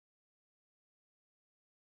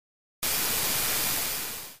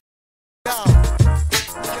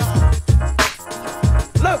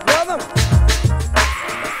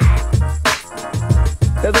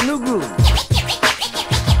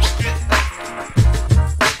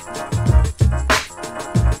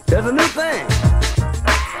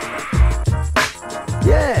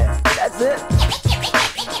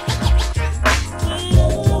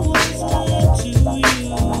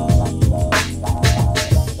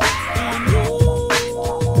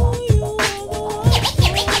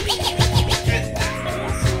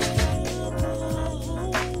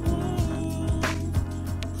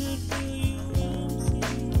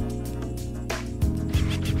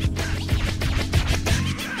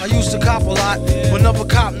I used to cop a lot, but never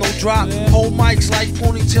cop no drop. Hold mics like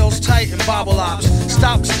ponytails tight and bobble ops.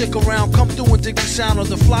 Stop and stick around, come through and dig the sound of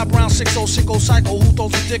the fly brown 6060 cycle. Who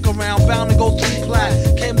throws a dick around? Bound to go 3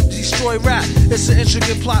 plat. Came to destroy rap. It's an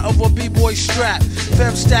intricate plot of a b-boy strap.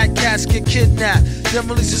 Fem stack cats get kidnapped. Then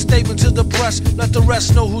release a statement to the press. Let the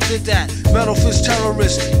rest know who did that. Metal fist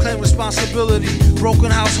terrorists claim responsibility. Broken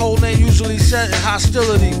household name usually set in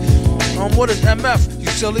hostility. What is MF, you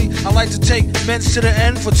silly? I like to take men's to the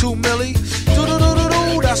end for 2 milli.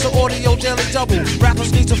 Do-do-do-do-do, that's an audio daily double.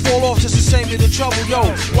 Rappers need to fall off just to save me the trouble. Yo,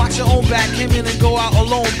 watch your own back, came in and go out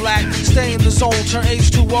alone, black. Stay in the zone, turn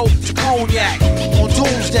H2O to cognac. On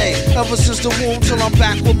doomsday, ever since the womb till I'm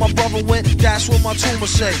back where my brother went, that's what my tumor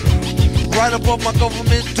say. Right above my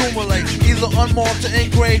government doomulate, either unmarked or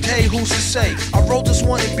engraved, hey, who's to say? I wrote this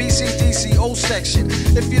one in BCDCO section.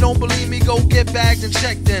 If you don't believe me, go get bagged and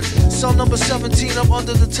checked in. Cell number 17 up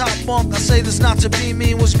under the top bunk. I say this not to be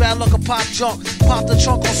mean, was bad luck a pop junk. Pop the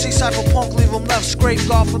trunk on C-Cypher punk, leave him left scrape,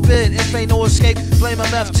 God forbid. If ain't no escape, blame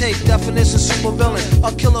MF tape. Definition super villain,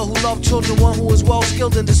 a killer who loved children, one who is well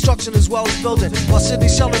skilled in destruction as well as building. While Sidney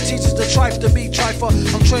Sheldon teaches the trife to be trifer,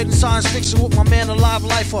 I'm trading science fiction with my man, a live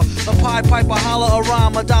lifer. A Pied Piper, holler a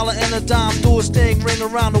rhyme, a dollar and a dime. Do his thing, ring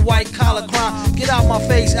around the white collar crime. Get out my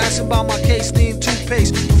face, asking about my case, steam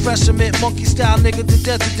toothpaste. Professor Mint, monkey style nigga to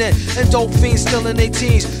death to death. And dope fiends still in their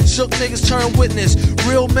teens. Shook niggas turn witness.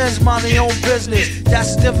 Real men's mind their own business.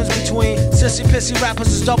 That's the difference between sissy pissy rappers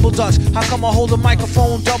is double dutch. How come I hold a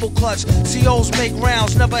microphone double clutch? COs make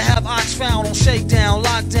rounds, never have ox found. On shakedown,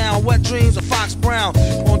 lockdown, wet dreams of Fox Brown.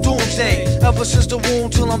 On doomsday, ever since the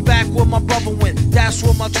womb till I'm back where my brother went. That's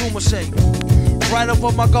what my tumor say. Right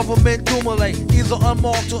above my government doomulate, either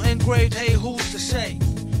unmarked or engraved, hey, who's to say?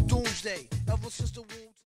 Doomsday, ever since the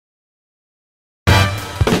womb.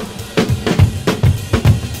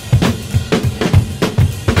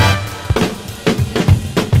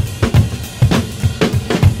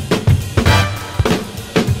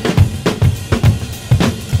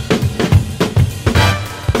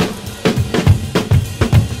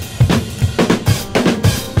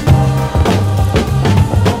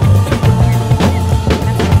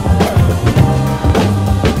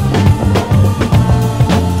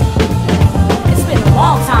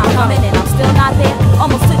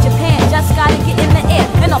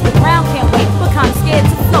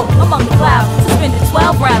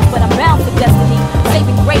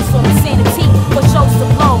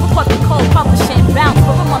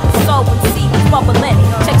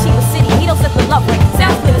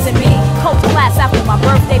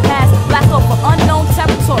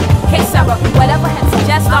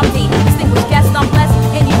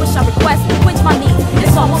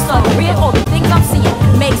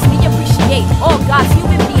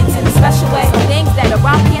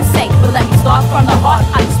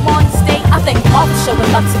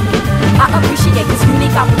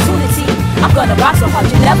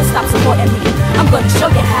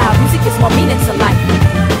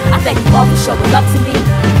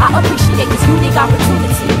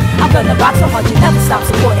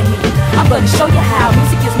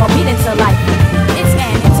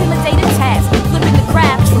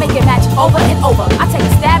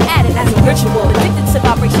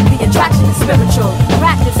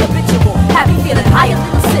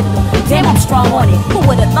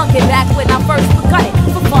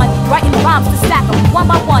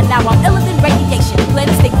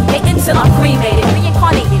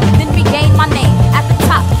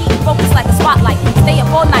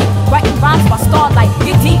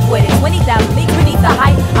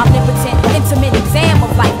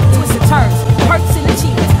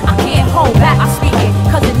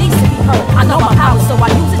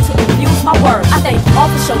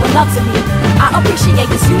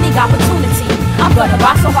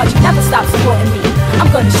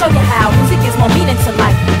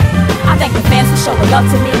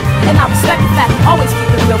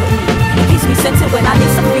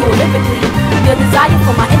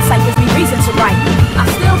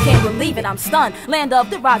 Land of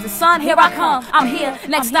the rising sun, here I come. I'm here,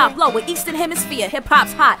 next stop, lower Eastern Hemisphere.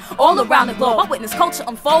 Hip-hop's hot all around the globe. I witness culture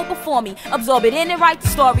unfold before me. Absorb it in and write the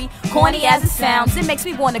story. Corny as it sounds, it makes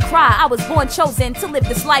me want to cry. I was born chosen to live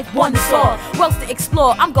this life, one to soar. Worlds to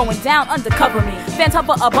explore, I'm going down, undercover me. Fans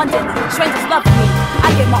hover abundantly, strangers love me.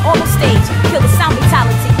 I get my all on stage, kill the sound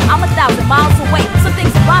mentality. I'm 1,000 miles away, some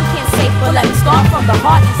things a rhyme can't say. But let me start from the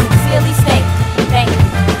heart and sincerely state thank you.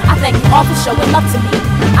 I thank you all for showing love to me.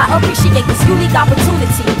 I appreciate this unique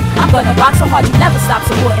opportunity. I'm gonna rock so hard you never stop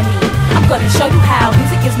supporting me. I'm gonna show you how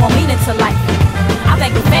music gives more meaning to life. I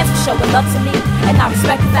thank the fans for showing love to me, and I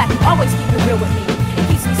respect the fact you always keep it real with me. It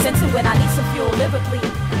keeps me centered when I need some fuel lyrically.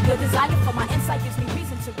 Your desire for my insight gives me